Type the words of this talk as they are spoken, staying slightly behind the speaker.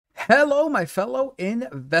Hello, my fellow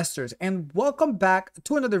investors, and welcome back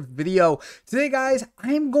to another video. Today, guys,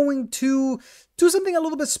 I'm going to do something a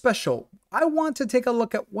little bit special. I want to take a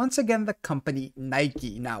look at, once again, the company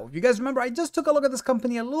Nike. Now, if you guys remember, I just took a look at this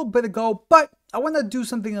company a little bit ago, but I want to do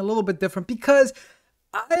something a little bit different because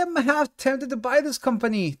I am half tempted to buy this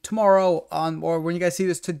company tomorrow or when you guys see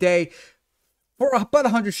this today, for about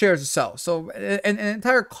 100 shares or so. So an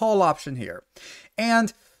entire call option here.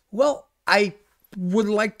 And, well, I would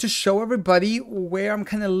like to show everybody where I'm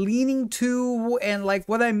kind of leaning to and like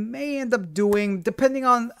what I may end up doing depending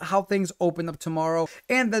on how things open up tomorrow,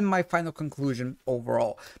 and then my final conclusion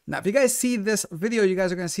overall. Now, if you guys see this video, you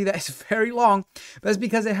guys are going to see that it's very long, but it's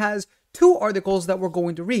because it has two articles that we're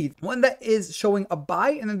going to read. One that is showing a buy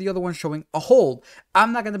and then the other one showing a hold.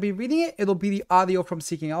 I'm not going to be reading it. It'll be the audio from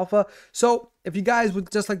Seeking Alpha. So if you guys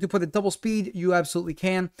would just like to put it double speed, you absolutely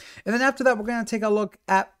can. And then after that, we're going to take a look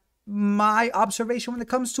at my observation when it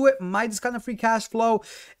comes to it, my discounted free cash flow,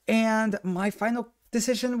 and my final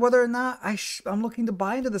decision whether or not I'm looking to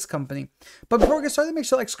buy into this company. But before we get started, make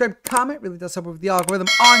sure to like, subscribe, comment. Really does help with the algorithm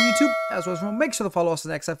on YouTube, as well as make sure to follow us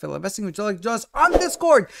on XFL Investing, which you like just on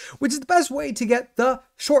Discord, which is the best way to get the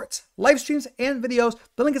shorts, live streams, and videos.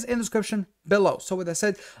 The link is in the description below. So with that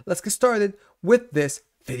said, let's get started with this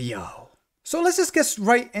video. So let's just get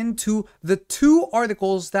right into the two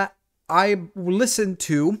articles that I listened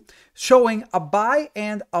to showing a buy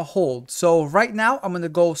and a hold. So right now I'm going to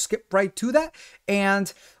go skip right to that.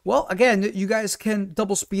 And well, again, you guys can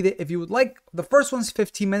double speed it if you would like. The first one's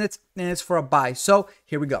 15 minutes and it's for a buy. So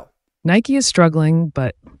here we go. Nike is struggling,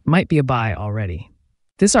 but might be a buy already.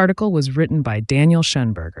 This article was written by Daniel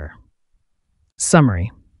Schoenberger.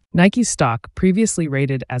 Summary. Nike's stock, previously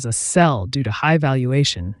rated as a sell due to high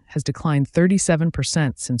valuation, has declined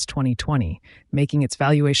 37% since 2020, making its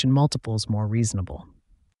valuation multiples more reasonable.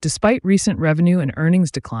 Despite recent revenue and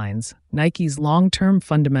earnings declines, Nike's long-term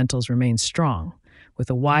fundamentals remain strong, with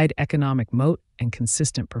a wide economic moat and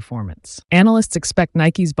consistent performance. Analysts expect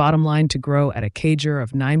Nike's bottom line to grow at a CAGR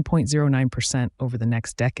of 9.09% over the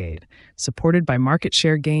next decade, supported by market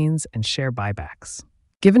share gains and share buybacks.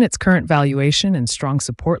 Given its current valuation and strong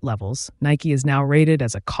support levels, Nike is now rated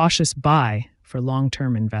as a cautious buy for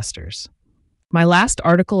long-term investors. My last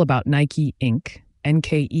article about Nike Inc.,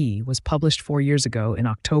 NKE, was published 4 years ago in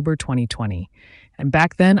October 2020, and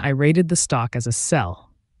back then I rated the stock as a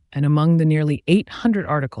sell. And among the nearly 800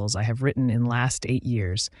 articles I have written in the last 8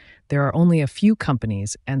 years, there are only a few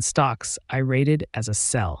companies and stocks I rated as a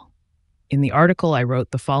sell. In the article, I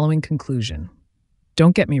wrote the following conclusion.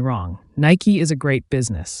 Don't get me wrong, Nike is a great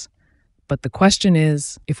business. But the question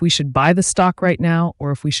is, if we should buy the stock right now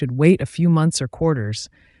or if we should wait a few months or quarters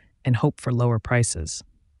and hope for lower prices.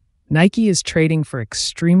 Nike is trading for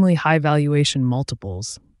extremely high valuation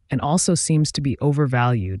multiples and also seems to be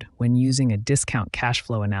overvalued when using a discount cash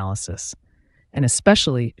flow analysis. And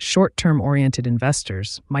especially short-term oriented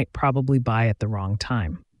investors might probably buy at the wrong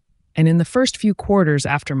time. And in the first few quarters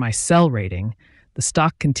after my sell rating, the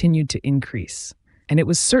stock continued to increase. And it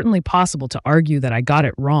was certainly possible to argue that I got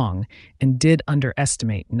it wrong and did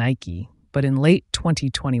underestimate Nike. But in late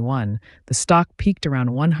 2021, the stock peaked around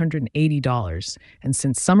 $180, and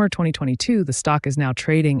since summer 2022, the stock is now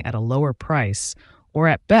trading at a lower price, or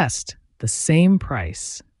at best, the same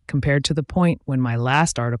price, compared to the point when my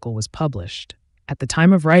last article was published. At the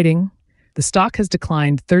time of writing, the stock has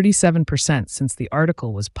declined 37% since the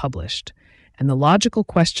article was published, and the logical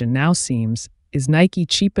question now seems, is Nike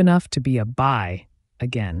cheap enough to be a buy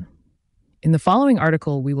again? In the following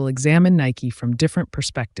article, we will examine Nike from different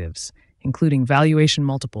perspectives, including valuation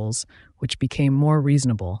multiples, which became more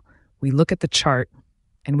reasonable. We look at the chart,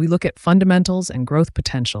 and we look at fundamentals and growth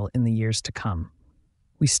potential in the years to come.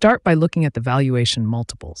 We start by looking at the valuation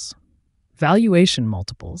multiples. Valuation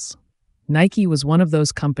multiples. Nike was one of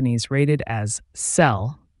those companies rated as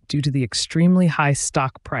sell due to the extremely high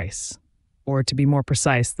stock price. Or to be more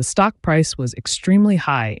precise, the stock price was extremely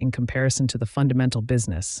high in comparison to the fundamental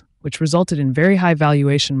business, which resulted in very high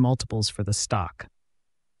valuation multiples for the stock.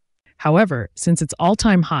 However, since its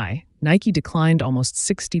all-time high, Nike declined almost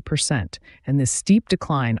 60%, and this steep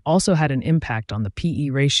decline also had an impact on the PE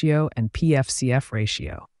ratio and PFCF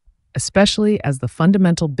ratio, especially as the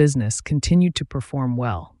fundamental business continued to perform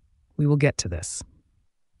well. We will get to this.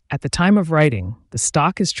 At the time of writing, the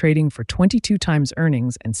stock is trading for 22 times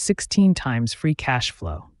earnings and 16 times free cash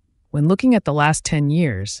flow. When looking at the last 10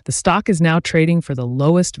 years, the stock is now trading for the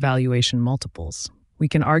lowest valuation multiples. We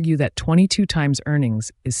can argue that 22 times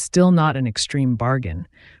earnings is still not an extreme bargain,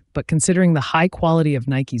 but considering the high quality of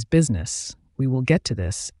Nike's business, we will get to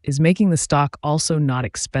this, is making the stock also not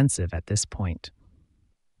expensive at this point.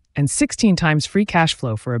 and 16 times free cash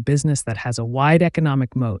flow for a business that has a wide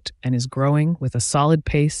economic moat and is growing with a solid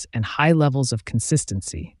pace and high levels of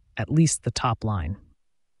consistency, at least the top line.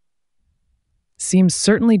 Seems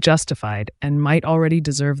certainly justified and might already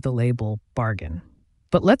deserve the label bargain.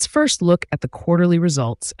 But let's first look at the quarterly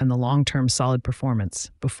results and the long-term solid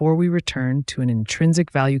performance before we return to an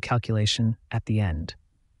intrinsic value calculation at the end.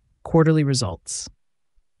 Quarterly results.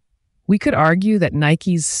 We could argue that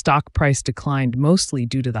Nike's stock price declined mostly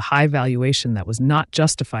due to the high valuation that was not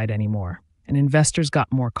justified anymore, and investors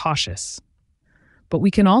got more cautious. But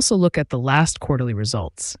we can also look at the last quarterly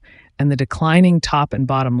results, and the declining top and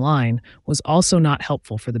bottom line was also not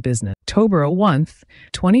helpful for the business. October 1st,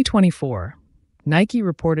 2024, Nike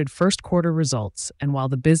reported first quarter results, and while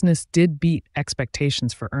the business did beat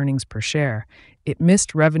expectations for earnings per share, it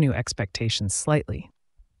missed revenue expectations slightly.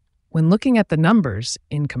 When looking at the numbers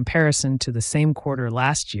in comparison to the same quarter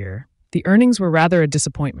last year, the earnings were rather a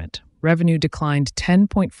disappointment. Revenue declined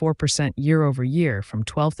 10.4% year over year from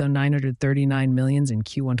 $12,939 million in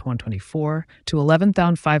Q1 2024 to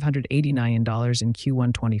 $11,589 in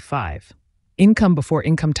Q1 25. Income before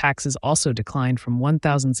income taxes also declined from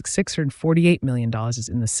 $1,648 million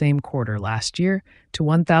in the same quarter last year to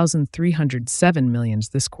 $1,307 million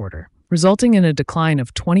this quarter, resulting in a decline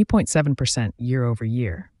of 20.7% year over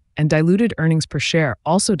year. And diluted earnings per share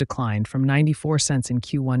also declined from 94 cents in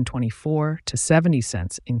Q1 24 to 70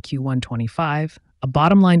 cents in Q1 25, a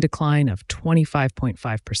bottom line decline of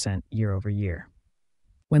 25.5% year over year.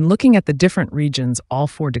 When looking at the different regions, all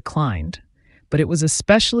four declined, but it was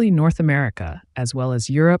especially North America, as well as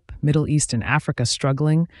Europe, Middle East, and Africa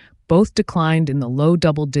struggling. Both declined in the low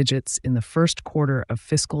double digits in the first quarter of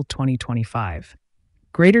fiscal 2025.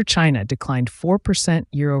 Greater China declined 4%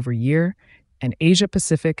 year over year, and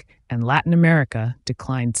Asia-Pacific and Latin America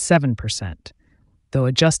declined 7%. Though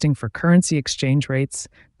adjusting for currency exchange rates,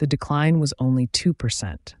 the decline was only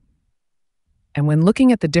 2%. And when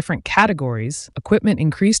looking at the different categories, equipment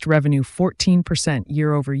increased revenue 14%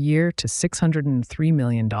 year over year to $603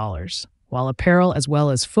 million, while apparel as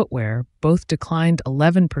well as footwear both declined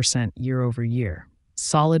 11% year over year.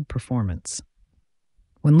 Solid performance.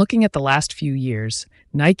 When looking at the last few years,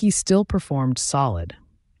 Nike still performed solid.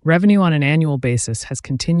 Revenue on an annual basis has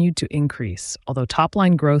continued to increase, although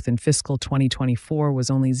top-line growth in fiscal 2024 was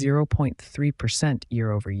only 0.3%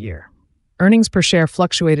 year over year. Earnings per share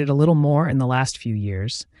fluctuated a little more in the last few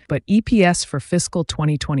years, but EPS for fiscal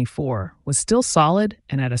 2024 was still solid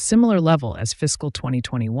and at a similar level as fiscal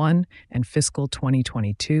 2021 and fiscal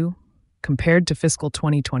 2022. Compared to fiscal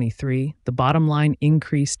 2023, the bottom line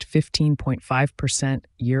increased 15.5%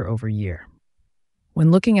 year over year. When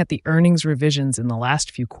looking at the earnings revisions in the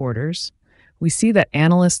last few quarters, we see that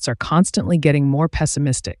analysts are constantly getting more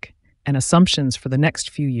pessimistic, and assumptions for the next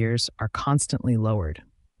few years are constantly lowered.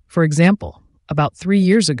 For example, about 3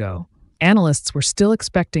 years ago, analysts were still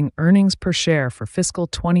expecting earnings per share for fiscal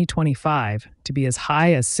 2025 to be as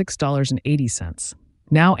high as $6.80.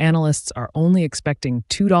 Now analysts are only expecting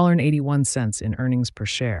 $2.81 in earnings per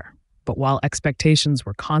share. But while expectations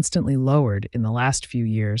were constantly lowered in the last few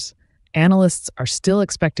years, analysts are still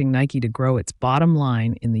expecting Nike to grow its bottom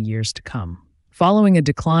line in the years to come. Following a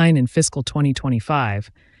decline in fiscal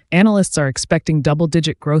 2025, analysts are expecting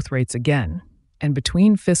double-digit growth rates again. And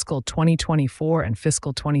between fiscal 2024 and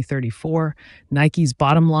fiscal 2034, Nike's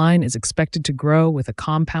bottom line is expected to grow with a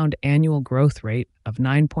compound annual growth rate of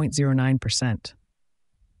 9.09%.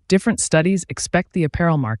 Different studies expect the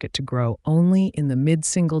apparel market to grow only in the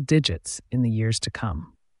mid-single digits in the years to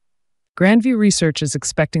come. Grandview Research is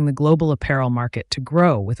expecting the global apparel market to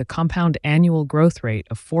grow with a compound annual growth rate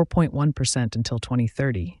of 4.1% until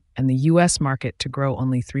 2030, and the U.S. market to grow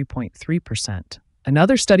only 3.3%.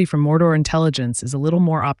 Another study from Mordor Intelligence is a little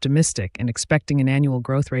more optimistic and expecting an annual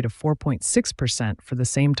growth rate of 4.6% for the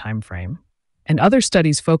same time frame. And other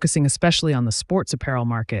studies focusing especially on the sports apparel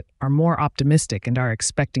market are more optimistic and are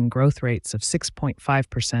expecting growth rates of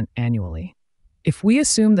 6.5% annually. If we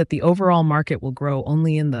assume that the overall market will grow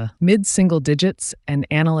only in the mid-single digits and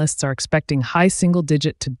analysts are expecting high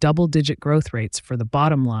single-digit to double-digit growth rates for the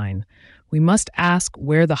bottom line, we must ask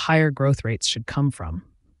where the higher growth rates should come from.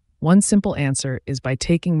 One simple answer is by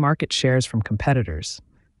taking market shares from competitors,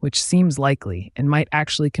 which seems likely and might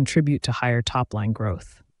actually contribute to higher top-line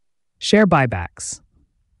growth. Share buybacks.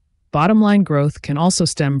 Bottom-line growth can also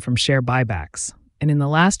stem from share buybacks, and in the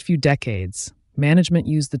last few decades, management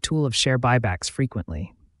used the tool of share buybacks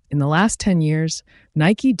frequently. In the last 10 years,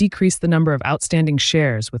 Nike decreased the number of outstanding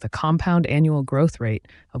shares with a compound annual growth rate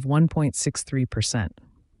of 1.63%.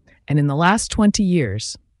 And in the last 20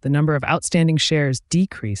 years, the number of outstanding shares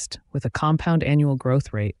decreased with a compound annual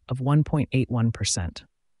growth rate of 1.81%.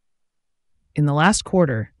 In the last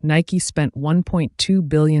quarter, Nike spent $1.2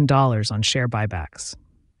 billion on share buybacks.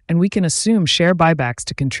 And we can assume share buybacks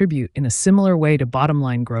to contribute in a similar way to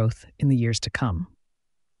bottom-line growth in the years to come.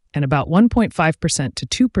 And about 1.5%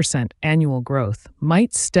 to 2% annual growth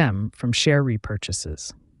might stem from share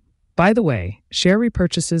repurchases. By the way, share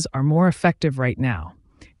repurchases are more effective right now.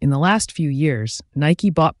 In the last few years, Nike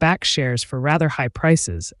bought back shares for rather high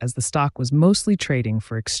prices as the stock was mostly trading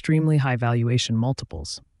for extremely high valuation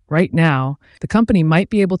multiples. Right now, the company might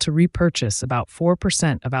be able to repurchase about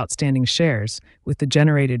 4% of outstanding shares with the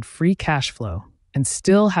generated free cash flow and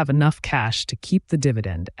still have enough cash to keep the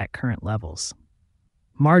dividend at current levels.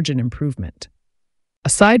 Margin improvement.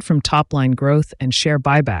 Aside from top-line growth and share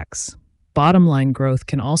buybacks, bottom-line growth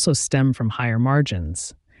can also stem from higher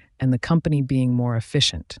margins and the company being more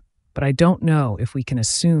efficient. But I don't know if we can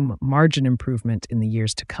assume margin improvement in the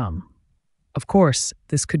years to come. Of course,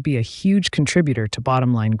 this could be a huge contributor to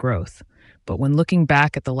bottom-line growth, but when looking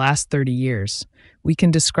back at the last 30 years, we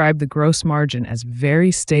can describe the gross margin as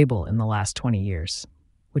very stable in the last 20 years,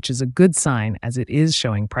 which is a good sign as it is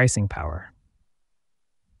showing pricing power.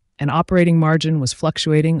 An operating margin was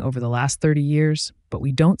fluctuating over the last 30 years, but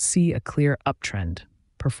we don't see a clear uptrend.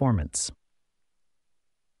 Performance.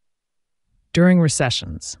 During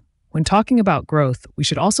recessions, when talking about growth, we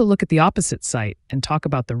should also look at the opposite side and talk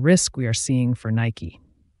about the risk we are seeing for Nike.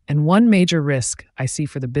 And one major risk I see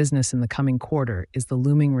for the business in the coming quarter is the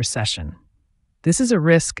looming recession. This is a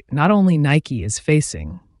risk not only Nike is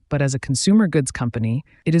facing, but as a consumer goods company,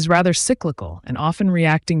 it is rather cyclical and often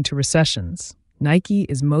reacting to recessions. Nike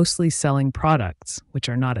is mostly selling products which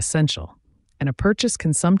are not essential, and a purchase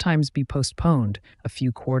can sometimes be postponed a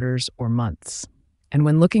few quarters or months. And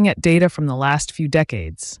when looking at data from the last few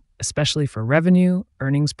decades, especially for revenue,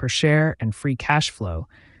 earnings per share, and free cash flow,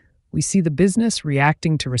 we see the business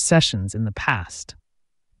reacting to recessions in the past.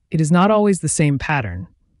 It is not always the same pattern,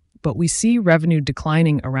 but we see revenue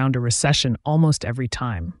declining around a recession almost every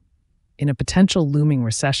time. In a potential looming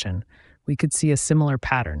recession, we could see a similar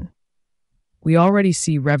pattern. We already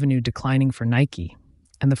see revenue declining for Nike,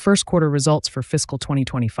 and the first quarter results for fiscal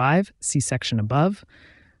 2025, see section above,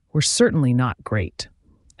 were certainly not great.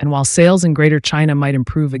 And while sales in Greater China might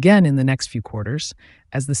improve again in the next few quarters,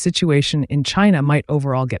 as the situation in China might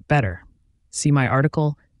overall get better. See my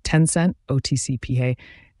article, Tencent, OTCPA,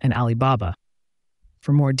 and Alibaba.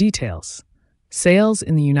 For more details, sales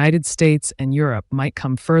in the United States and Europe might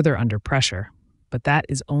come further under pressure, but that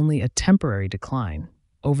is only a temporary decline.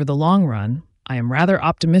 Over the long run, I am rather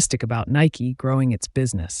optimistic about Nike growing its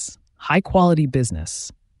business. High-quality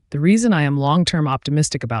business. The reason I am long-term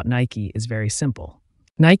optimistic about Nike is very simple.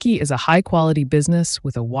 Nike is a high-quality business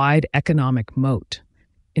with a wide economic moat.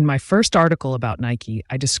 In my first article about Nike,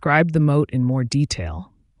 I described the moat in more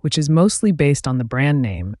detail, which is mostly based on the brand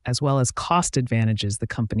name as well as cost advantages the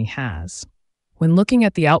company has. When looking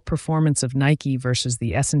at the outperformance of Nike versus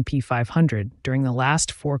the S&P 500 during the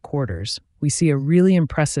last 4 quarters, we see a really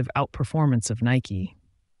impressive outperformance of Nike,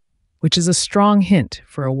 which is a strong hint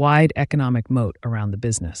for a wide economic moat around the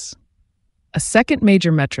business. A second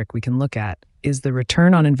major metric we can look at is the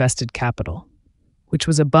return on invested capital, which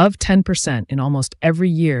was above 10% in almost every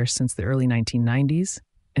year since the early 1990s,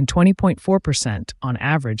 and 20.4% on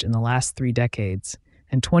average in the last 3 decades,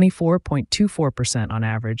 and 24.24% on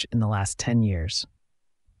average in the last 10 years.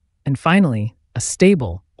 And finally, a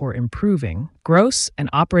stable or improving gross and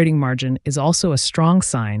operating margin is also a strong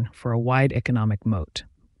sign for a wide economic moat.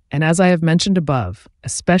 And as I have mentioned above,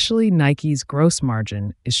 especially Nike's gross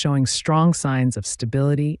margin is showing strong signs of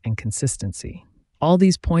stability and consistency. All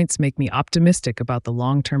these points make me optimistic about the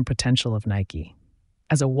long-term potential of Nike,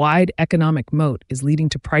 as a wide economic moat is leading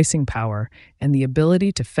to pricing power and the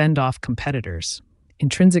ability to fend off competitors.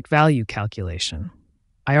 Intrinsic value calculation.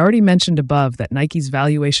 I already mentioned above that Nike's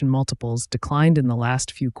valuation multiples declined in the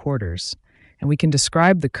last few quarters, and we can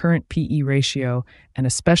describe the current PE ratio and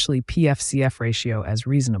especially PFCF ratio as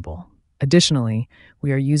reasonable. Additionally,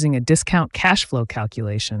 we are using a discount cash flow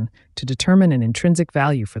calculation to determine an intrinsic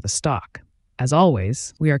value for the stock. As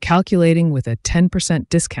always, we are calculating with a 10%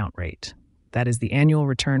 discount rate. That is the annual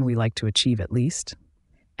return we like to achieve at least.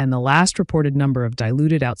 And the last reported number of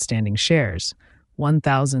diluted outstanding shares,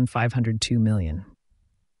 1,502 million.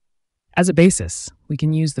 As a basis, we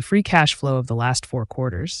can use the free cash flow of the last 4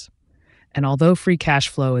 quarters. And although free cash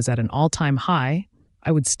flow is at an all-time high,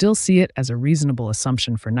 I would still see it as a reasonable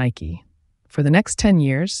assumption for Nike. For the next 10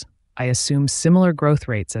 years, I assume similar growth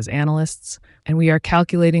rates as analysts, and we are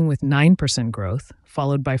calculating with 9% growth,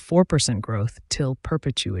 followed by 4% growth till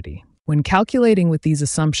perpetuity. When calculating with these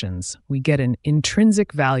assumptions, we get an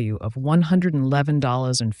intrinsic value of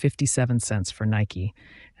 $111.57 for Nike,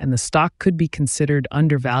 and the stock could be considered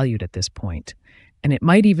undervalued at this point, and it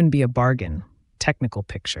might even be a bargain. Technical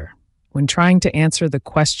picture. When trying to answer the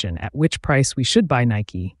question at which price we should buy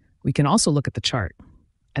Nike, we can also look at the chart.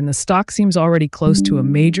 And the stock seems already close to a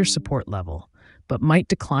major support level, but might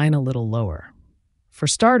decline a little lower. For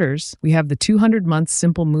starters, we have the 200-month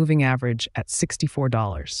simple moving average at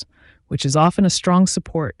 $64, which is often a strong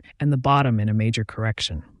support and the bottom in a major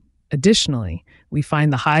correction. Additionally, we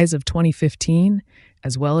find the highs of 2015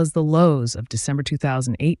 as well as the lows of December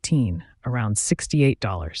 2018 around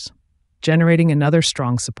 $68, generating another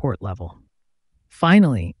strong support level.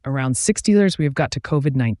 Finally, around $60 we have got to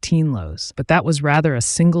COVID-19 lows, but that was rather a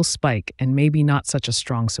single spike and maybe not such a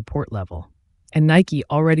strong support level. And Nike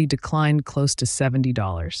already declined close to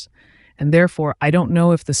 $70, and therefore I don't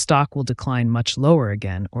know if the stock will decline much lower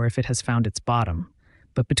again or if it has found its bottom.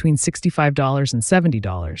 But between $65 and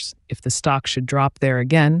 $70, if the stock should drop there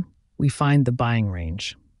again, we find the buying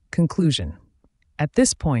range. Conclusion. At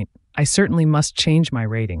this point, I certainly must change my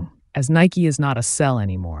rating, as Nike is not a sell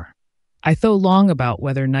anymore. I thought long about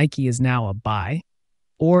whether Nike is now a buy,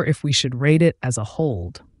 or if we should rate it as a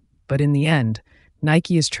hold. But in the end,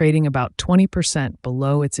 Nike is trading about 20%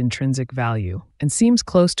 below its intrinsic value and seems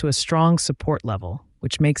close to a strong support level,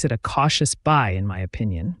 which makes it a cautious buy in my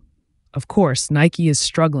opinion. Of course, Nike is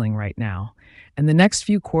struggling right now, and the next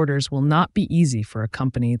few quarters will not be easy for a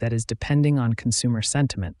company that is depending on consumer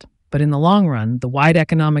sentiment. But in the long run, the wide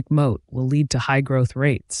economic moat will lead to high growth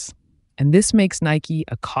rates. And this makes Nike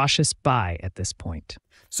a cautious buy at this point.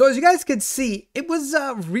 So as you guys can see, it was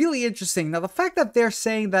really interesting. Now, the fact that they're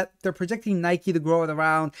saying that they're projecting Nike to grow at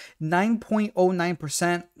around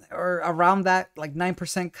 9.09% or around that like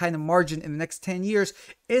 9% kind of margin in the next 10 years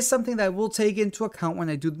is something that I will take into account when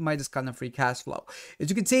I do my discounted free cash flow. As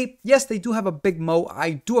you can see, yes, they do have a big moat.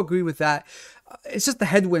 I do agree with that. It's just the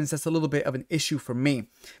headwinds that's a little bit of an issue for me.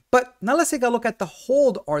 But now let's take a look at the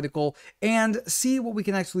hold article and see what we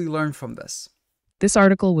can actually learn from this. This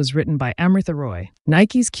article was written by Amrita Roy.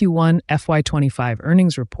 Nike's Q1 FY25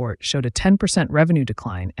 earnings report showed a 10% revenue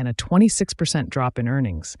decline and a 26% drop in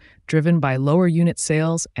earnings, driven by lower unit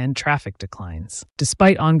sales and traffic declines.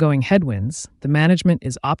 Despite ongoing headwinds, the management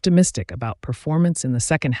is optimistic about performance in the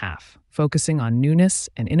second half, focusing on newness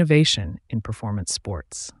and innovation in performance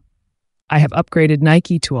sports. I have upgraded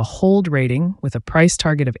Nike to a hold rating with a price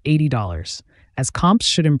target of $80. As comps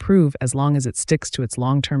should improve as long as it sticks to its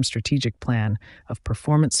long-term strategic plan of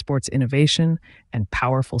performance sports innovation and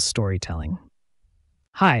powerful storytelling.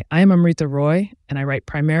 Hi, I am Amrita Roy, and I write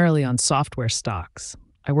primarily on software stocks.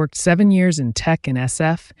 I worked 7 years in tech and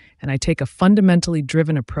SF, and I take a fundamentally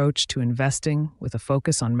driven approach to investing with a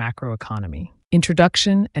focus on macroeconomy.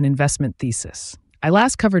 Introduction and investment thesis. I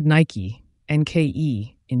last covered Nike,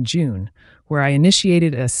 NKE, in June, where I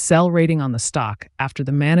initiated a sell rating on the stock after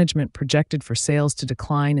the management projected for sales to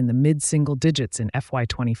decline in the mid-single digits in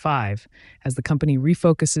FY25 as the company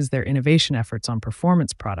refocuses their innovation efforts on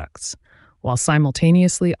performance products, while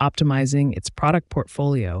simultaneously optimizing its product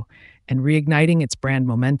portfolio and reigniting its brand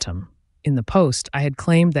momentum. In the post, I had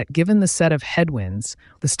claimed that given the set of headwinds,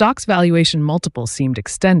 the stock's valuation multiple seemed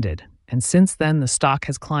extended, and since then the stock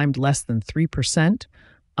has climbed less than 3%,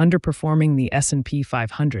 underperforming the S&P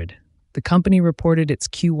 500. The company reported its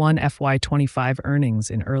Q1 FY25 earnings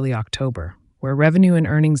in early October, where revenue and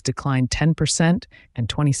earnings declined 10% and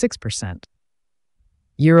 26%,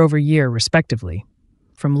 year over year, respectively,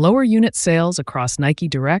 from lower unit sales across Nike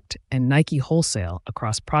Direct and Nike Wholesale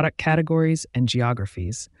across product categories and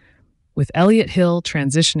geographies. With Elliott Hill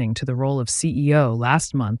transitioning to the role of CEO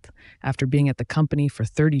last month after being at the company for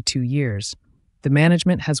 32 years, the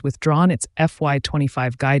management has withdrawn its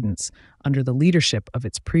FY25 guidance under the leadership of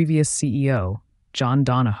its previous CEO, John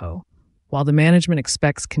Donahoe. While the management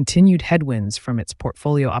expects continued headwinds from its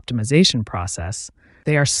portfolio optimization process,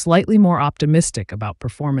 they are slightly more optimistic about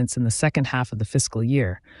performance in the second half of the fiscal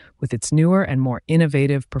year, with its newer and more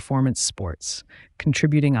innovative performance sports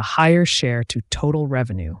contributing a higher share to total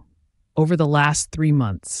revenue. Over the last 3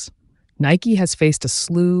 months, Nike has faced a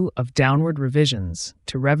slew of downward revisions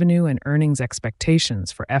to revenue and earnings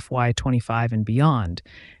expectations for FY25 and beyond,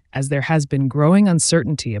 as there has been growing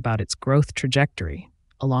uncertainty about its growth trajectory,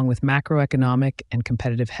 along with macroeconomic and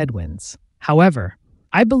competitive headwinds. However,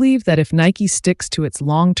 I believe that if Nike sticks to its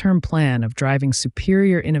long-term plan of driving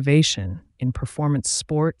superior innovation in performance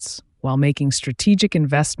sports while making strategic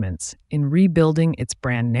investments in rebuilding its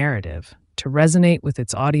brand narrative, to resonate with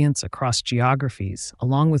its audience across geographies,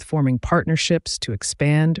 along with forming partnerships to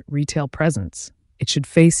expand retail presence, it should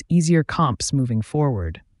face easier comps moving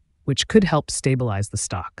forward. which could help stabilize the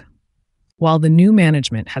stock. While the new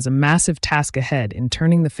management has a massive task ahead in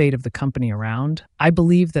turning the fate of the company around, I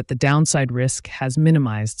believe that the downside risk has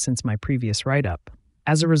minimized since my previous write-up.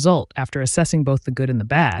 As a result, after assessing both the good and the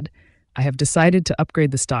bad, I have decided to upgrade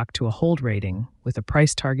the stock to a hold rating with a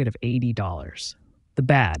price target of $80. The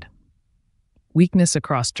bad: weakness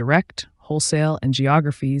across direct, wholesale, and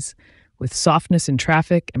geographies, with softness in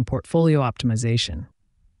traffic and portfolio optimization.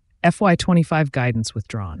 FY25 guidance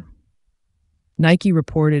withdrawn. Nike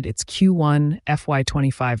reported its Q1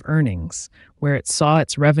 FY25 earnings, where it saw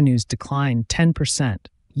its revenues decline 10%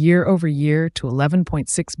 year over year to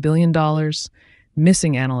 $11.6 billion,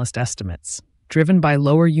 missing analyst estimates, driven by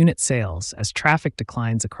lower unit sales as traffic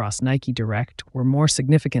declines across Nike Direct were more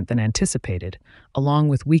significant than anticipated, along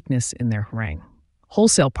with weakness in their harangue.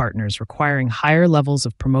 Wholesale partners requiring higher levels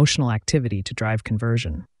of promotional activity to drive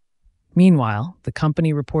conversion. Meanwhile, the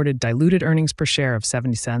company reported diluted earnings per share of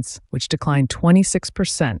 70 cents, which declined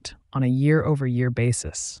 26% on a year-over-year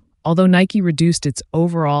basis. Although Nike reduced its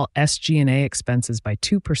overall SG&A expenses by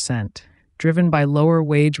 2%, driven by lower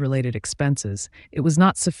wage-related expenses, it was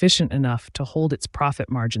not sufficient enough to hold its profit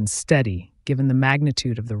margins steady, given the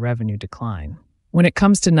magnitude of the revenue decline. When it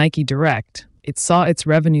comes to Nike Direct, it saw its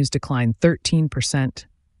revenues decline 13%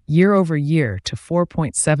 year-over-year to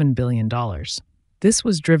 $4.7 billion. This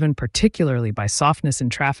was driven particularly by softness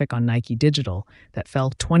in traffic on Nike Digital that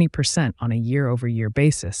fell 20% on a year-over-year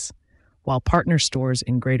basis, while partner stores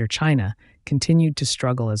in Greater China continued to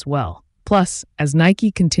struggle as well. Plus, as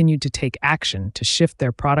Nike continued to take action to shift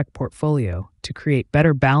their product portfolio to create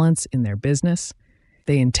better balance in their business,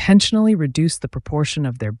 they intentionally reduced the proportion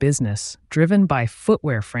of their business driven by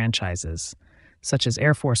footwear franchises, such as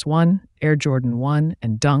Air Force One, Air Jordan 1,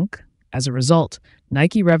 and Dunk. As a result,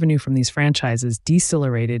 Nike revenue from these franchises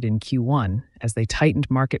decelerated in Q1 as they tightened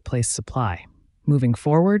marketplace supply. Moving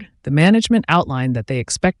forward, the management outlined that they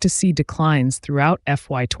expect to see declines throughout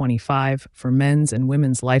FY25 for men's and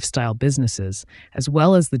women's lifestyle businesses, as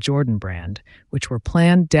well as the Jordan brand, which were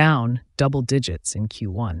planned down double digits in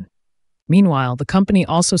Q1. Meanwhile, the company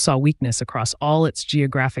also saw weakness across all its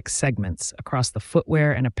geographic segments across the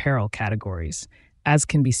footwear and apparel categories, as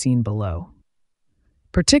can be seen below.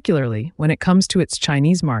 Particularly when it comes to its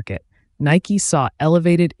Chinese market, Nike saw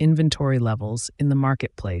elevated inventory levels in the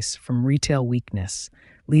marketplace from retail weakness,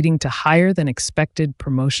 leading to higher than expected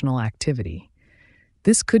promotional activity.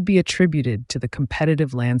 This could be attributed to the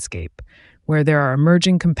competitive landscape, where there are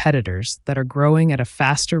emerging competitors that are growing at a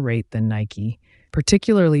faster rate than Nike,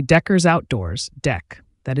 particularly Deckers Outdoors, DEC,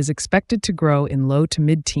 that is expected to grow in low to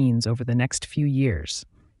mid-teens over the next few years,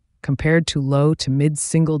 compared to low to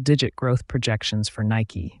mid-single-digit growth projections for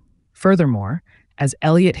Nike. Furthermore, as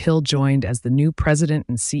Elliott Hill joined as the new president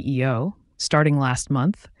and CEO, starting last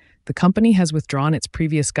month, the company has withdrawn its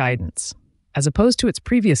previous guidance. As opposed to its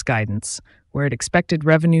previous guidance, where it expected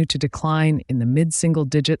revenue to decline in the mid-single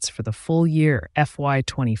digits for the full year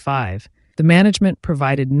FY25, the management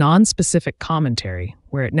provided non-specific commentary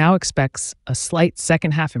where it now expects a slight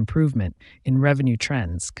second-half improvement in revenue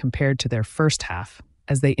trends compared to their first half,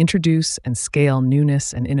 as they introduce and scale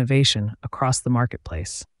newness and innovation across the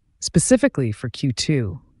marketplace. Specifically for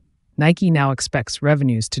Q2, Nike now expects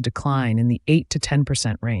revenues to decline in the 8 to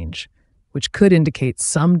 10% range, which could indicate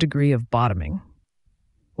some degree of bottoming.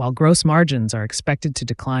 While gross margins are expected to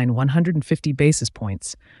decline 150 basis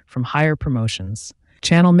points from higher promotions,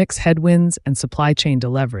 channel mix headwinds, and supply chain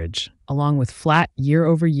deleverage, along with flat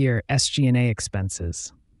year-over-year SG&A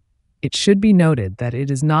expenses. It should be noted that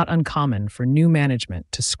it is not uncommon for new management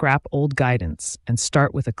to scrap old guidance and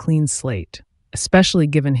start with a clean slate, especially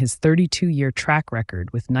given his 32-year track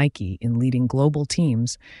record with Nike in leading global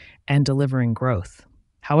teams and delivering growth.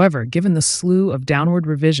 However, given the slew of downward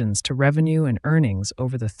revisions to revenue and earnings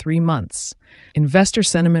over the 3 months, investor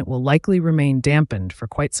sentiment will likely remain dampened for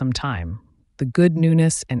quite some time, the good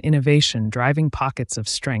newness and innovation driving pockets of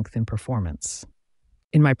strength in performance.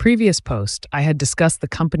 In my previous post, I had discussed the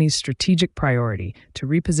company's strategic priority to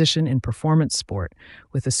reposition in performance sport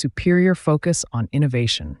with a superior focus on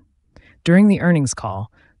innovation. During the earnings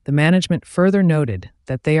call, the management further noted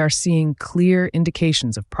that they are seeing clear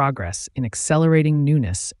indications of progress in accelerating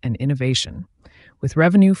newness and innovation, with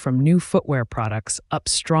revenue from new footwear products up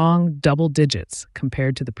strong double digits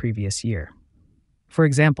compared to the previous year. For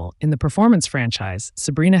example, in the performance franchise,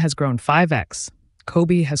 Sabrina has grown 5x,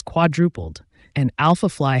 Kobe has quadrupled, and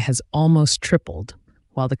Alphafly has almost tripled,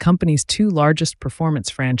 while the company's 2 largest performance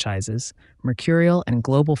franchises, Mercurial and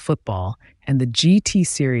Global Football, and the GT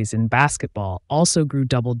series in basketball also grew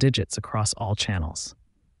double digits across all channels.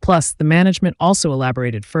 Plus, the management also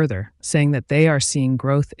elaborated further, saying that they are seeing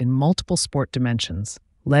growth in multiple sport dimensions,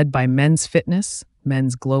 led by men's fitness,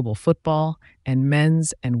 men's global football, and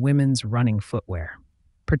men's and women's running footwear.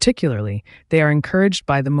 Particularly, they are encouraged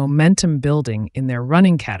by the momentum building in their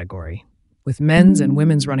running category, with men's and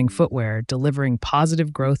women's running footwear delivering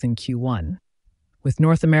positive growth in Q1, with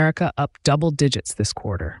North America up double digits this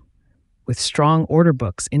quarter, with strong order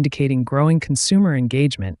books indicating growing consumer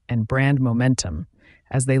engagement and brand momentum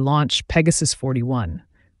as they launch Pegasus 41,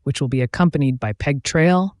 which will be accompanied by Peg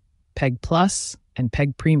Trail, Peg Plus, and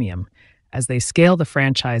Peg Premium as they scale the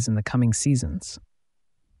franchise in the coming seasons.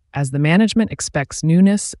 As the management expects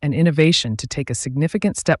newness and innovation to take a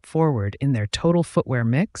significant step forward in their total footwear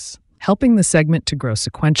mix, helping the segment to grow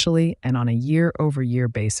sequentially and on a year-over-year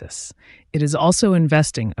basis. It is also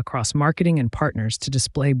investing across marketing and partners to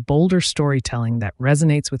display bolder storytelling that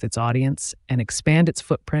resonates with its audience and expand its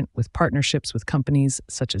footprint with partnerships with companies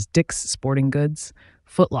such as Dick's Sporting Goods,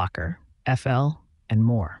 Foot Locker, FL, and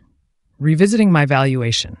more. Revisiting my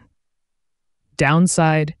valuation.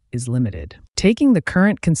 Downside is limited. Taking the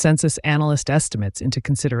current consensus analyst estimates into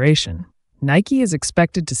consideration, Nike is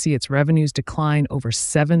expected to see its revenues decline over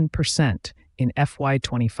 7% in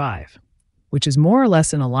FY25, which is more or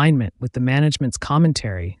less in alignment with the management's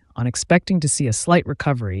commentary on expecting to see a slight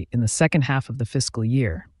recovery in the second half of the fiscal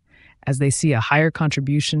year, as they see a higher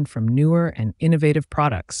contribution from newer and innovative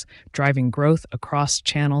products driving growth across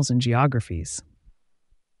channels and geographies.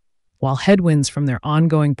 While headwinds from their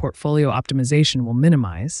ongoing portfolio optimization will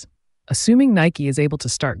minimize, assuming Nike is able to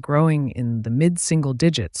start growing in the mid-single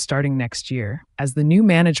digits starting next year, as the new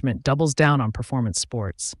management doubles down on performance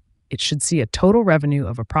sports, it should see a total revenue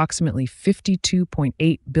of approximately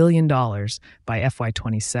 $52.8 billion by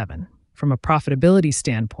FY27. From a profitability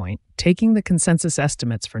standpoint, taking the consensus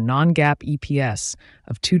estimates for non-GAAP EPS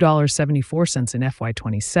of $2.74 in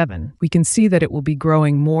FY27, we can see that it will be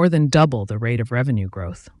growing more than double the rate of revenue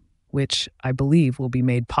growth, which I believe will be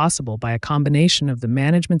made possible by a combination of the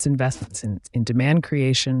management's investments in demand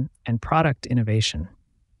creation and product innovation,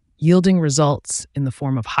 yielding results in the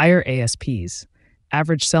form of higher ASPs,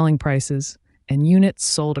 average selling prices, and units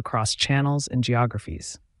sold across channels and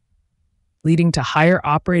geographies, leading to higher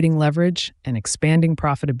operating leverage and expanding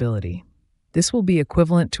profitability. This will be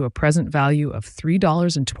equivalent to a present value of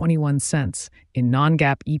 $3.21 in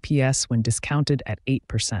non-GAAP EPS when discounted at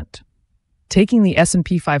 8%. Taking the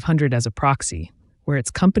S&P 500 as a proxy, where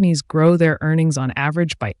its companies grow their earnings on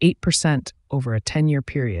average by 8% over a 10-year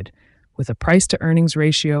period, with a price-to-earnings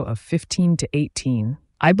ratio of 15 to 18,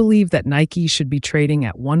 I believe that Nike should be trading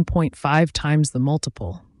at 1.5 times the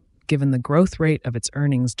multiple, given the growth rate of its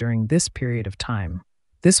earnings during this period of time.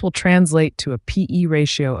 This will translate to a PE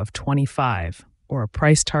ratio of 25, or a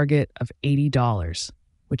price target of $80,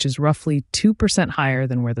 which is roughly 2% higher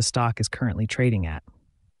than where the stock is currently trading at.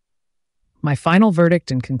 My final verdict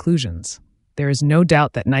and conclusions. There is no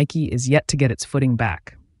doubt that Nike is yet to get its footing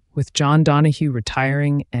back. With John Donohue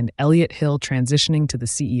retiring and Elliott Hill transitioning to the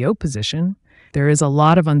CEO position, there is a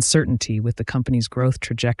lot of uncertainty with the company's growth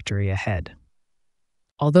trajectory ahead.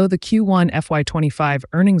 Although the Q1 FY25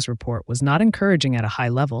 earnings report was not encouraging at a high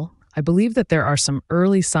level, I believe that there are some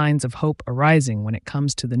early signs of hope arising when it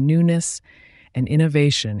comes to the newness and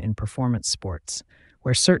innovation in performance sports,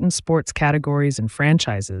 where certain sports categories and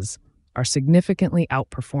franchises are significantly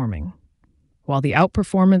outperforming. While the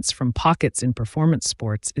outperformance from pockets in performance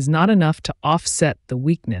sports is not enough to offset the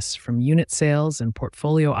weakness from unit sales and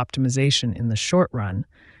portfolio optimization in the short run,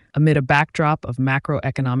 amid a backdrop of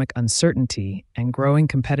macroeconomic uncertainty and growing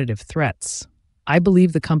competitive threats, I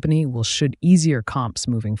believe the company will should easier comps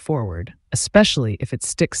moving forward, especially if it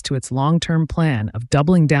sticks to its long-term plan of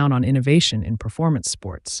doubling down on innovation in performance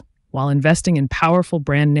sports, while investing in powerful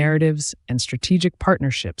brand narratives and strategic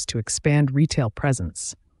partnerships to expand retail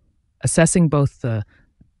presence. Assessing both the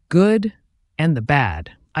good and the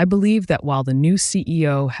bad, I believe that while the new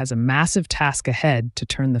CEO has a massive task ahead to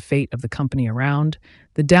turn the fate of the company around,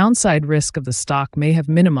 the downside risk of the stock may have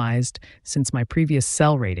minimized since my previous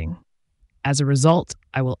sell rating. As a result,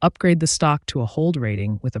 I will upgrade the stock to a hold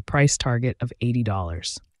rating with a price target of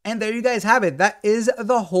 $80. And there you guys have it. That is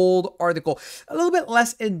the hold article. A little bit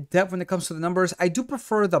less in depth when it comes to the numbers. I do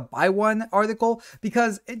prefer the buy one article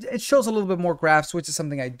because it shows a little bit more graphs, which is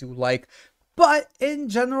something I do like. But in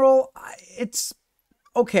general, it's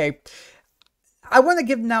okay. I want to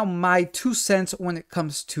give now my 2 cents when it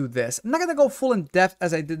comes to this. I'm not going to go full in depth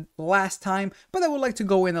as I did last time, but I would like to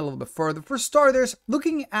go in a little bit further. For starters,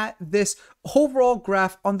 looking at this overall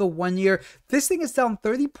graph on the 1 year, this thing is down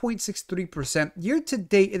 30.63%. Year to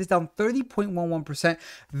date, it is down 30.11%,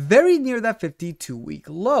 very near that 52-week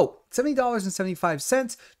low.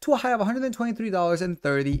 $70.75 to a high of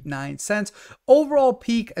 $123.39. Overall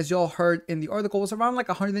peak, as y'all heard in the article, was around like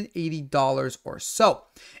 $180 or so.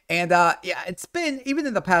 And yeah, it's been, even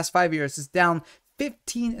in the past 5 years, it's down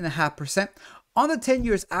 15.5%. On the 10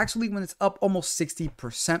 years, actually, when it's up almost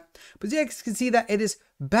 60%. But you guys can see that it is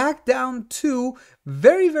back down to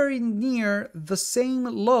very, very near the same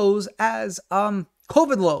lows as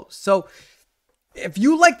COVID lows. So if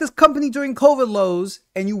you like this company during COVID lows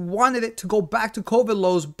and you wanted it to go back to COVID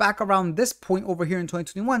lows back around this point over here in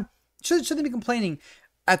 2021, shouldn't be complaining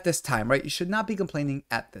at this time, right? You should not be complaining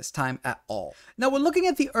at this time at all. Now, when looking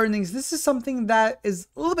at the earnings, this is something that is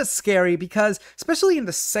a little bit scary because, especially in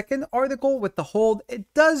the second article with the hold,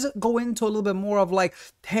 it does go into a little bit more of like,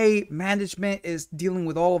 hey, management is dealing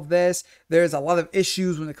with all of this. There's a lot of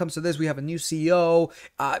issues when it comes to this. We have a new CEO.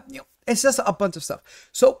 It's just a bunch of stuff.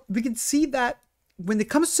 So we can see that when it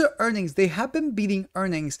comes to earnings, they have been beating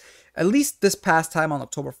earnings, at least this past time on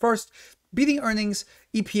October 1st, beating earnings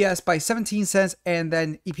EPS by 17 cents and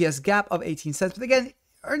then EPS gap of 18 cents. But again,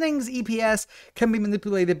 earnings EPS can be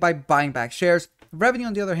manipulated by buying back shares. Revenue,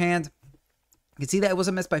 on the other hand, you can see that it was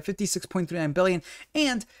a miss by 56.39 billion.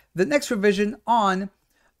 And the next revision on,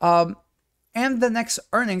 and the next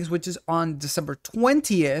earnings, which is on December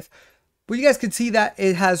 20th, but you guys can see that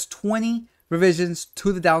it has 20 revisions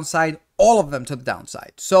to the downside, all of them to the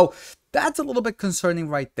downside. So that's a little bit concerning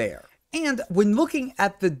right there. And when looking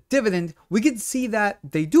at the dividend, we can see that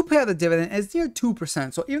they do pay out the dividend. It's near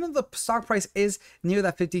 2%. So even though the stock price is near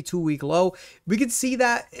that 52-week low, we can see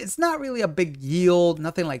that it's not really a big yield,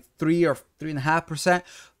 nothing like 3 or 3.5%,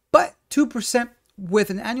 but 2% with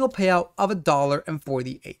an annual payout of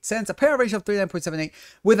 $1.48, a payout ratio of 39.78,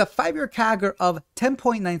 with a 5-year CAGR of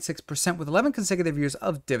 10.96%, with 11 consecutive years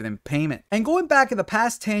of dividend payment. And going back in the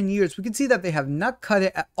past 10 years, we can see that they have not cut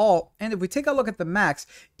it at all. And if we take a look at the max,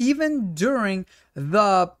 even during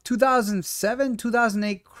the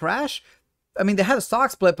 2007-2008 crash, I mean, they had a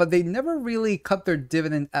stock split, but they never really cut their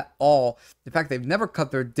dividend at all. In fact, they've never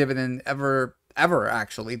cut their dividend ever,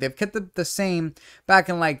 actually. They've kept it the same back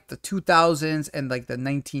in like the 2000s and like the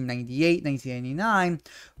 1998, 1999,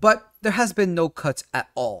 but there has been no cuts at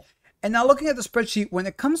all. And now looking at the spreadsheet, when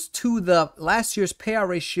it comes to the last year's payout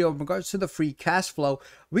ratio in regards to the free cash flow,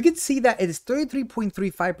 we can see that it is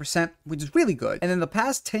 33.35%, which is really good. And in the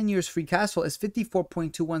past 10 years, free cash flow is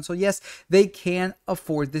 54.21. So yes, they can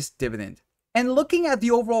afford this dividend. And looking at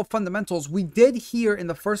the overall fundamentals, we did hear in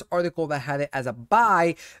the first article that had it as a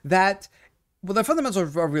buy that, well, their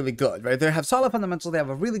fundamentals are really good, right? They have solid fundamentals. They have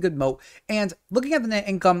a really good moat. And looking at the net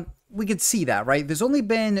income, we could see that, right? There's only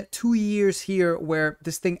been 2 years here where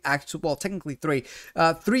this thing actually, well, technically 3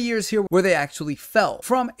 years here where they actually fell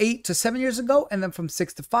from 8 to 7 years ago, and then from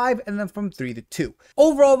 6 to 5, and then from 3 to 2.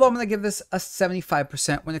 Overall, though, I'm going to give this a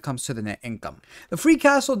 75% when it comes to the net income. The free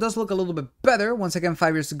cash flow does look a little bit better. Once again,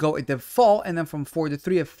 5 years ago, it did fall, and then from 4 to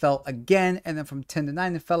 3, it fell again, and then from 10 to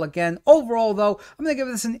 9, it fell again. Overall, though, I'm going to give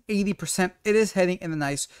this an 80%. It is heading in a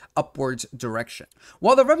nice upwards direction.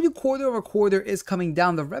 While the revenue quarter over quarter is coming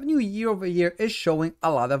down, the revenue year over year is showing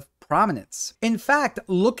a lot of prominence. In fact,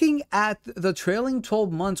 looking at the trailing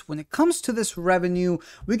 12 months, when it comes to this revenue,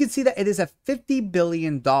 we can see that it is at $50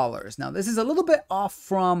 billion. Now, this is a little bit off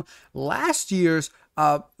from last year's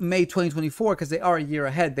May 2024 because they are a year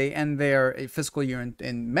ahead. They end their fiscal year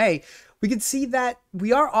in May. We can see that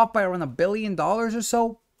we are off by around $1 billion or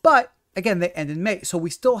so, but again, they end in May. So we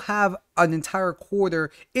still have an entire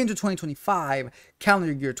quarter into 2025,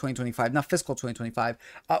 calendar year 2025, not fiscal 2025,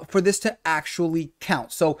 for this to actually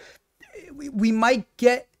count. So we might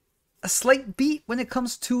get a slight beat when it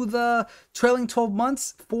comes to the trailing 12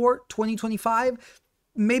 months for 2025.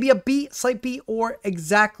 Maybe a beat, slight beat, or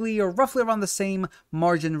exactly or roughly around the same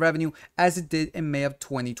margin revenue as it did in May of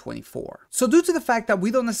 2024. So due to the fact that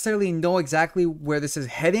we don't necessarily know exactly where this is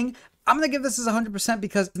heading, I'm going to give this as 100%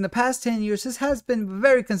 because in the past 10 years, this has been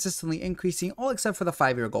very consistently increasing, all except for the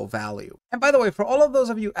 5-year goal value. And by the way, for all of those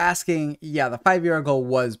of you asking, yeah, the 5-year goal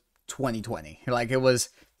was 2020. Like it was,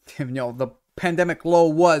 the pandemic low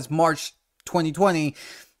was March 2020.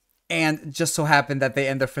 And just so happened that they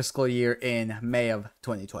end their fiscal year in May of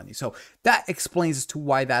 2020. So that explains as to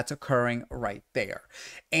why that's occurring right there.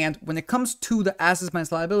 And when it comes to the assets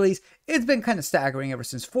minus liabilities, it's been kind of staggering ever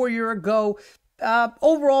since 4 years ago.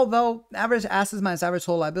 Overall, though, average assets minus average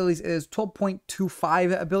total liabilities is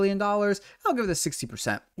 $12.25 billion. I'll give it a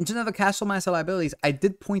 60%. In terms of the cash flow minus liabilities, I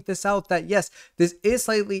did point this out that yes, this is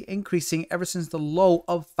slightly increasing ever since the low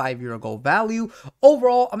of 5-year ago value.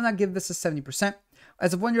 Overall, I'm going to give this a 70%.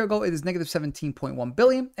 As of 1 year ago, it is negative 17.1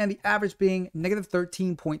 billion, and the average being negative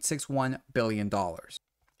 $13.61 billion.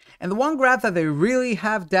 And the one graph that they really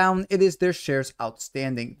have down, it is their shares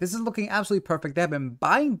outstanding. This is looking absolutely perfect. They have been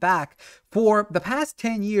buying back for the past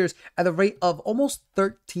 10 years at a rate of almost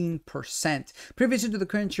 13%. Previously to the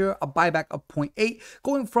current year, a buyback of 0.8,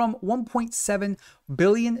 going from 1.7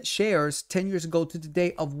 billion shares 10 years ago to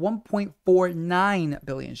today of 1.49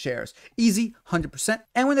 billion shares. Easy, 100%.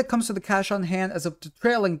 And when it comes to the cash on hand, as of the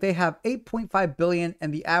trailing, they have 8.5 billion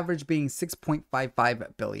and the average being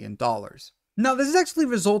 $6.55 billion. Now, this is actually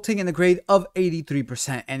resulting in a grade of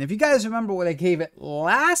 83%. And if you guys remember what I gave it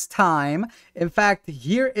last time, in fact,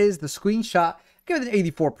 here is the screenshot. I gave it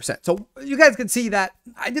an 84%. So you guys can see that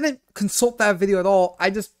I didn't consult that video at all. I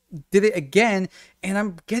just did it again, and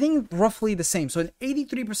I'm getting roughly the same. So an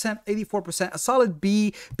 83%, 84%, a solid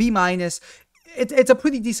B, B minus. It's a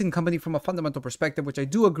pretty decent company from a fundamental perspective, which I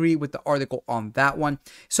do agree with the article on that one.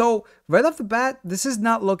 So right off the bat, this is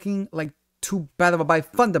not looking like too bad of a buy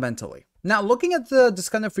fundamentally. Now, looking at the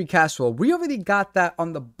discounted free cash flow, we already got that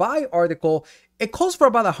on the buy article. It calls for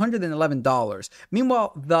about $111.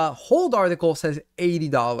 Meanwhile, the hold article says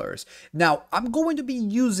 $80. Now, I'm going to be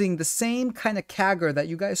using the same kind of CAGR that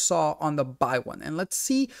you guys saw on the buy one. And let's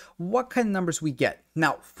see what kind of numbers we get.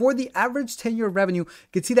 Now, for the average 10-year revenue,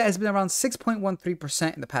 you can see that has been around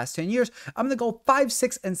 6.13% in the past 10 years. I'm going to go 5,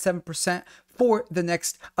 6, and 7% for the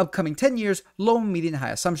next upcoming 10 years, low, median,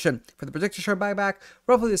 high assumption. For the predicted share buyback,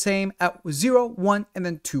 roughly the same at 0, 1, and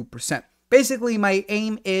then 2%. Basically, my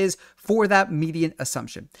aim is for that median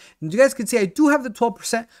assumption. And you guys can see I do have the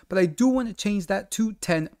 12%, but I do want to change that to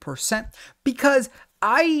 10% because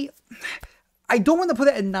I don't want to put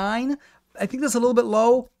it at 9. I think that's a little bit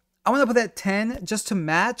low. I want to put it at 10 just to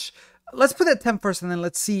match. Let's put it at 10 first, and then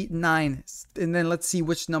let's see 9, and then let's see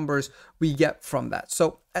which numbers we get from that.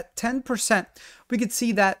 So at 10%, we could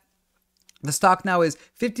see that the stock now is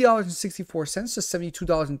 $50.64 to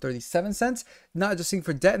 $72.37. Not adjusting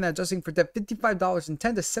for debt, and adjusting for debt, $55.10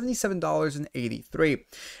 to $77.83.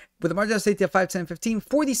 With a margin of safety of 5, 10, 15,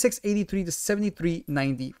 $46.83 to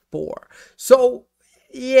 $73.94. So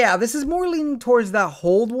yeah, this is more leaning towards that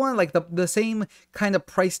hold one, like the same kind of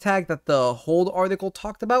price tag that the hold article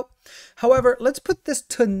talked about. However, let's put this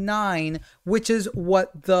to 9, which is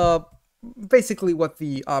what basically what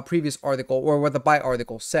the previous article or what the buy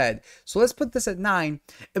article said. So let's put this at 9,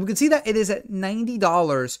 and we can see that it is at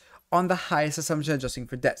 $90 on the highest assumption adjusting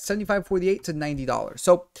for debt, $75.48 to $90.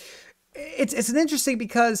 So it's an interesting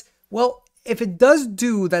because, well, if it does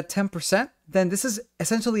do that 10%, then this is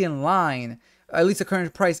essentially in line. At least the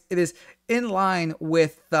current price, it is in line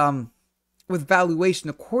with valuation,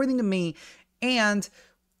 according to me. And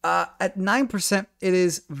at 9%, it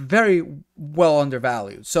is very well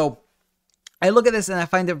undervalued. So I look at this and I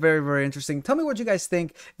find it very, very interesting. Tell me what you guys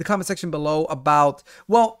think in the comment section below about,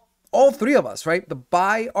 well, all three of us, right? The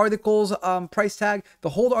buy article's price tag,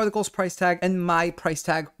 the hold article's price tag, and my price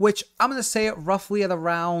tag, which I'm going to say it roughly at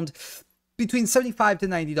around between $75 to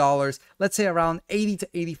 $90, let's say around $80 to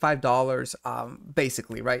 $85,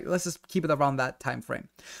 basically, right? Let's just keep it around that time frame.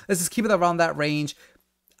 Let's just keep it around that range.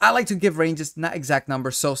 I like to give ranges, not exact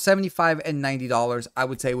numbers. So $75 and $90, I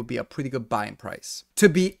would say would be a pretty good buying price to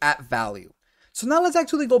be at value. So now let's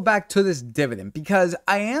actually go back to this dividend because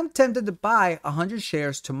I am tempted to buy 100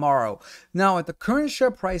 shares tomorrow. Now at the current share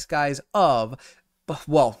price, guys,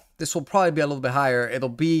 well, this will probably be a little bit higher. It'll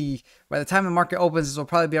be, by the time the market opens, this will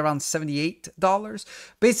probably be around $78.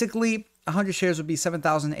 Basically, 100 shares would be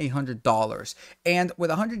 $7,800. And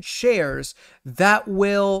with 100 shares, the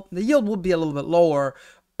yield will be a little bit lower,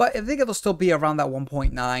 but I think it'll still be around that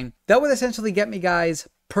 1.9. That would essentially get me, guys,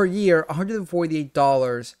 per year,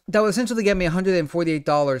 $148. That would essentially get me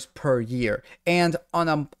 $148 per year. And on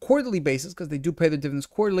a quarterly basis, because they do pay their dividends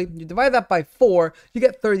quarterly, you divide that by 4, you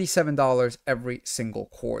get $37 every single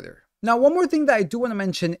quarter. Now, one more thing that I do want to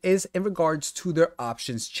mention is in regards to their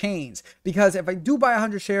options chains, because if I do buy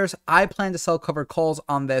 100 shares, I plan to sell covered calls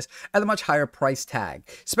on this at a much higher price tag,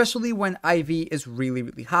 especially when IV is really,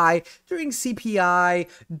 really high during CPI,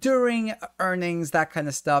 during earnings, that kind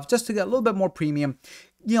of stuff, just to get a little bit more premium.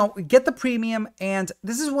 You know, get the premium. And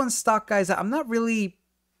this is one stock, guys, that I'm not really,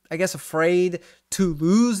 I guess, afraid to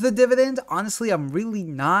lose the dividend. Honestly, I'm really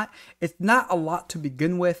not. It's not a lot to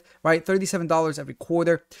begin with, right? $37 every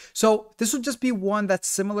quarter. So this would just be one that's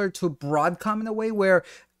similar to Broadcom in a way where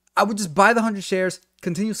I would just buy the 100 shares,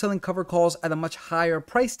 continue selling cover calls at a much higher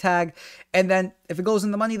price tag, and then if it goes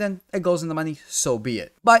in the money, then it goes in the money, so be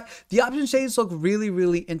it. But the option shades look really,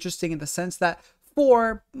 really interesting in the sense that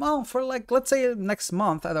for, well, for like, let's say next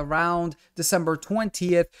month at around December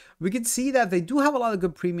 20th, we can see that they do have a lot of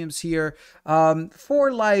good premiums here,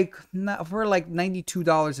 for like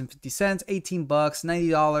 $92.50, 18 bucks,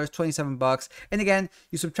 $90, 27 bucks. And again,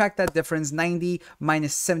 you subtract that difference, 90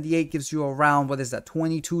 minus 78 gives you around, what is that,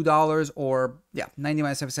 $22, or yeah, 90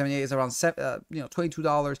 minus 78 is around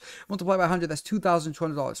 $22. Multiply by 100, that's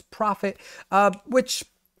 $2,200 profit, which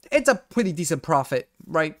it's a pretty decent profit,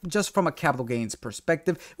 right? Just from a capital gains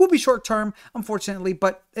perspective. It will be short term, unfortunately,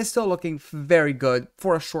 but it's still looking very good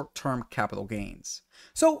for a short term capital gains.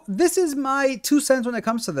 So this is my 2 cents when it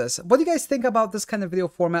comes to this. What do you guys think about this kind of video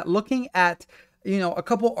format? Looking at, a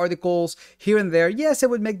couple articles here and there. Yes, it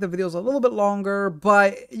would make the videos a little bit longer,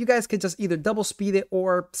 but you guys could just either double speed it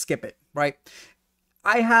or skip it, right?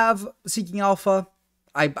 I have Seeking Alpha.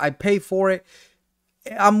 I pay for it.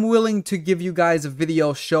 I'm willing to give you guys a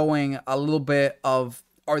video showing a little bit of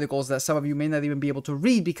articles that some of you may not even be able to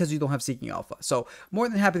read because you don't have Seeking Alpha. So more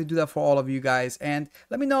than happy to do that for all of you guys, and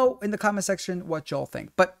let me know in the comment section what y'all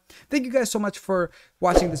think. But thank you guys so much for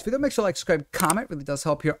watching this video. Make sure to like, subscribe, comment. Really does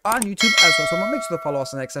help here on YouTube as well. So make sure to follow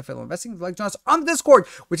us on XFL Investing. Like, join us on the Discord,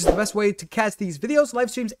 which is the best way to catch these videos, live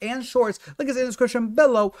streams, and shorts. Link is in the description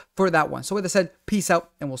below for that one. So with that said, peace out,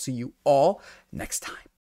 and we'll see you all next time.